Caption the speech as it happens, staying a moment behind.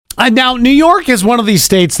Now, New York is one of these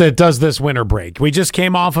states that does this winter break. We just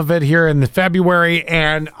came off of it here in the February,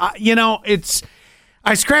 and,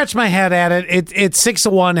 I scratch my head at it. It's 6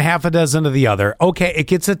 of one, half a dozen of the other. Okay, it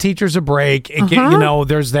gets the teachers a break.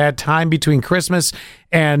 There's that time between Christmas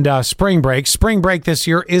and spring break. Spring break this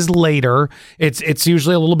year is later. It's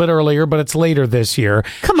usually a little bit earlier, but it's later this year.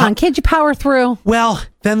 Come on, can't you power through? Well,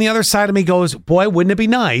 then the other side of me goes, boy, wouldn't it be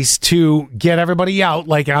nice to get everybody out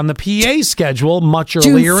like on the PA schedule much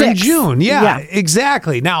earlier in June? Yeah,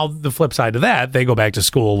 exactly. Now, the flip side of that, they go back to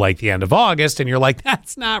school like the end of August, and you're like,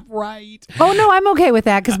 that's not right. Oh, no, I'm okay with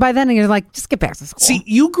that, because by then you're like, just get back to school. See,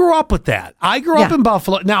 you grew up with that. I grew up in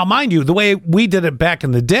Buffalo. Now, mind you, the way we did it back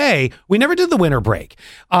in the day, we never did the winter break.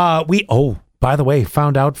 By the way,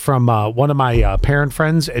 found out from one of my parent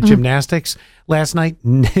friends at gymnastics last night,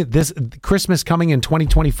 this Christmas coming in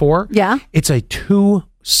 2024. Yeah. It's a 2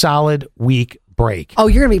 solid week break. Oh,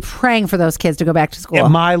 you're going to be praying for those kids to go back to school. Yeah,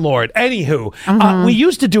 my Lord. Anywho, we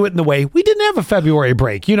used to do it in the way we didn't have a February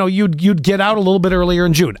break. You'd get out a little bit earlier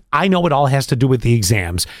in June. I know it all has to do with the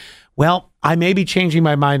exams. Well, I may be changing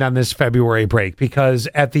my mind on this February break, because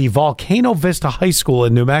at the Volcano Vista High School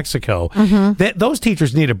in New Mexico, those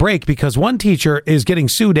teachers need a break because one teacher is getting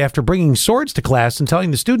sued after bringing swords to class and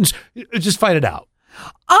telling the students, just fight it out.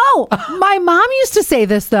 Oh, my mom used to say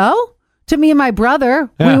this, though, to me and my brother.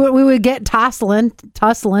 Yeah. We would get tussling.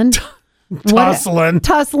 Tussling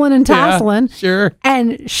and tossling. Yeah, sure.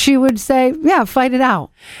 And she would say, yeah, fight it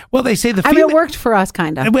out. Well, they say it worked for us,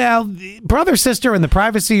 kind of. Well, brother, sister, in the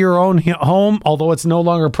privacy of your own home, although it's no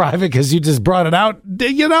longer private because you just brought it out,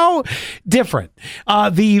 different.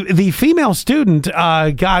 The female student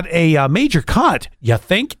got a major cut, you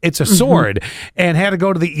think? It's a sword, and had to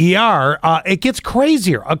go to the ER. It gets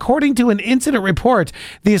crazier. According to an incident report,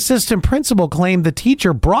 the assistant principal claimed the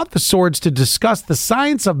teacher brought the swords to discuss the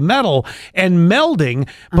science of metal and melding,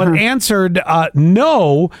 but answered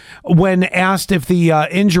no when asked if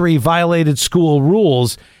the injury violated school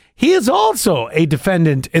rules. He is also a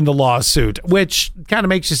defendant in the lawsuit, which kind of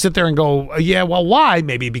makes you sit there and go, yeah, well, why?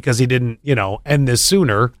 Maybe because he didn't, end this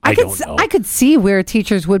sooner. I don't know. I could see where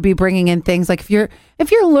teachers would be bringing in things like if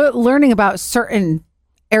you're learning about certain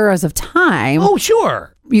eras of time. Oh,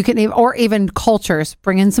 sure. You can, or even cultures,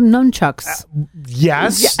 bring in some nunchucks.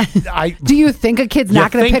 Yes. Yeah. Do you think a kid's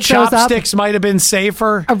not going to pick those up? Chopsticks might have been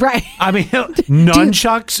safer. Right. I mean,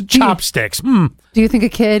 nunchucks, chopsticks. Do you think a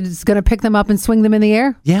kid's going to pick them up and swing them in the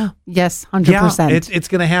air? Yeah. Yes, 100%. Yeah, it's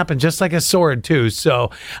going to happen, just like a sword, too.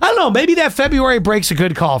 So, I don't know. Maybe that February break's a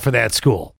good call for that school.